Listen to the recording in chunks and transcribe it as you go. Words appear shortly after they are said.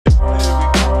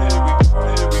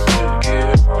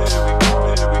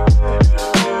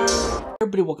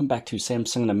everybody, welcome back to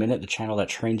Samsung in a Minute, the channel that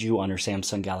trains you on your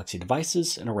Samsung Galaxy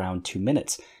devices in around 2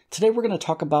 minutes. Today we're going to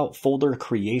talk about folder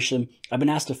creation. I've been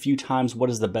asked a few times, what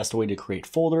is the best way to create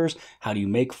folders? How do you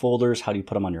make folders? How do you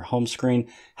put them on your home screen?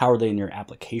 How are they in your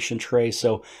application tray?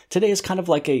 So today is kind of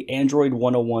like a Android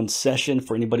 101 session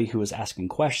for anybody who is asking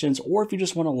questions, or if you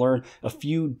just want to learn a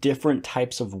few different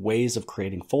types of ways of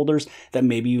creating folders that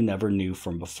maybe you never knew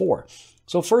from before.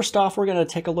 So first off, we're going to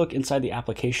take a look inside the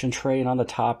application tray, and on the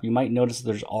top, you might notice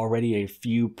there's already a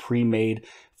few pre-made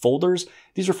folders.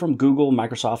 These are from Google,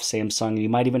 Microsoft, Samsung. You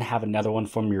might even have another one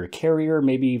from your carrier,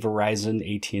 maybe Verizon,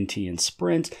 AT&T, and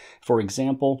Sprint, for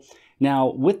example.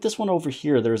 Now, with this one over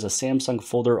here, there's a Samsung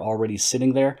folder already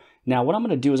sitting there. Now, what I'm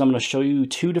going to do is I'm going to show you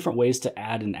two different ways to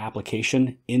add an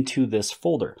application into this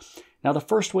folder. Now, the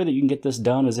first way that you can get this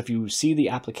done is if you see the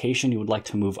application you would like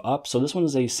to move up. So this one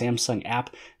is a Samsung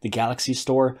app, the Galaxy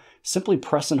Store. Simply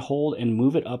press and hold and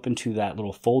move it up into that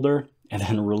little folder and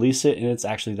then release it, and it's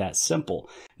actually that simple.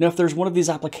 Now, if there's one of these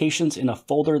applications in a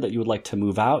folder that you would like to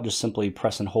move out, just simply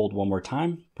press and hold one more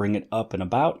time, bring it up and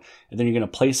about, and then you're going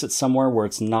to place it somewhere where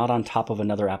it's not on top of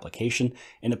another application,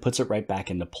 and it puts it right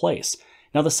back into place.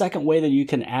 Now, the second way that you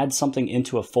can add something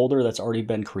into a folder that's already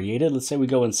been created, let's say we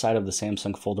go inside of the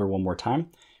Samsung folder one more time.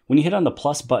 When you hit on the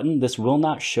plus button, this will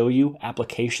not show you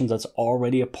applications that's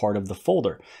already a part of the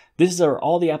folder. These are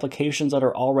all the applications that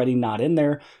are already not in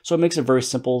there, so it makes it very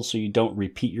simple so you don't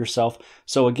repeat yourself.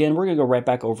 So again, we're going to go right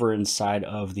back over inside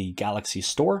of the Galaxy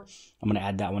Store. I'm going to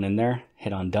add that one in there,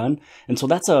 hit on done. And so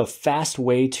that's a fast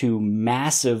way to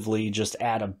massively just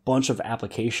add a bunch of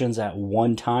applications at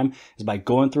one time, is by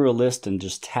going through a list and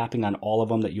just tapping on all of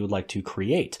them that you would like to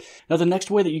create. Now, the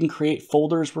next way that you can create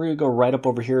folders, we're going to go right up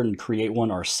over here and create one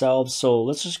ourselves. So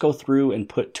let's just go through and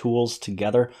put tools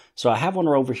together. So I have one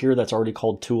right over here that's already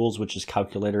called tools, which is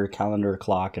calculator, calendar,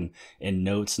 clock, and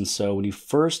notes. And so when you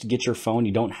first get your phone,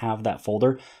 you don't have that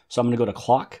folder. So I'm going to go to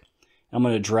clock. I'm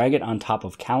going to drag it on top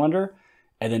of calendar.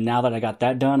 And then now that I got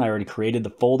that done, I already created the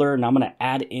folder. Now I'm going to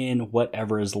add in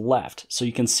whatever is left. So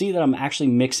you can see that I'm actually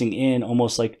mixing in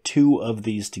almost like two of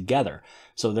these together.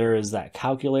 So there is that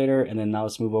calculator. And then now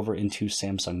let's move over into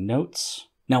Samsung Notes.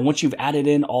 Now, once you've added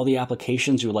in all the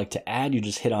applications you would like to add, you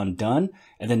just hit on done.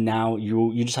 And then now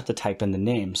you just have to type in the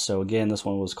name. So again, this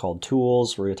one was called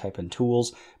tools. We're going to type in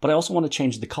tools. But I also want to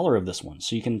change the color of this one.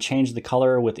 So you can change the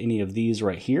color with any of these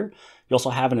right here. You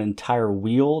also have an entire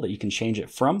wheel that you can change it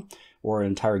from, or an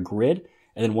entire grid.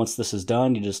 And then once this is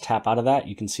done, you just tap out of that.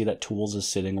 You can see that tools is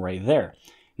sitting right there.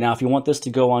 Now, if you want this to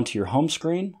go onto your home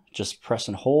screen, just press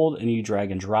and hold and you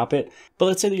drag and drop it. But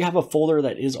let's say that you have a folder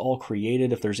that is all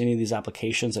created. If there's any of these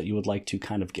applications that you would like to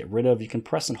kind of get rid of, you can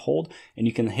press and hold and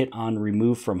you can hit on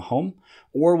remove from home.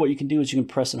 Or what you can do is you can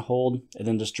press and hold and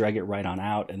then just drag it right on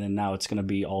out. And then now it's going to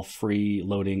be all free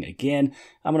loading again.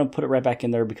 I'm going to put it right back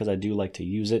in there because I do like to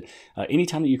use it.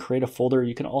 Anytime that you create a folder,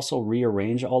 you can also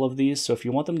rearrange all of these. So if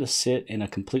you want them to sit in a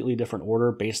completely different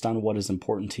order based on what is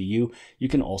important to you, you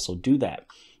can also do that.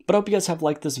 But I hope you guys have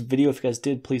liked this video. If you guys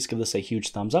did, please give this a huge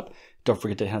thumbs up. Don't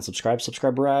forget to hit subscribe.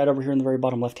 Subscribe right over here in the very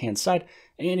bottom left-hand side.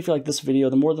 And if you like this video,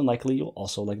 then more than likely you'll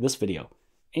also like this video.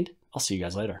 And I'll see you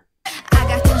guys later. I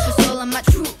got tons of soul, I'm a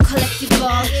true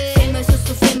collectible. Famous,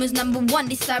 so famous, #1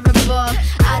 desirable.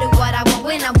 I do what I want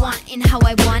when I want and how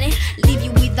I want it. Leave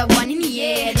you with the one in the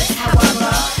air, that's how I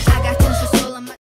roll.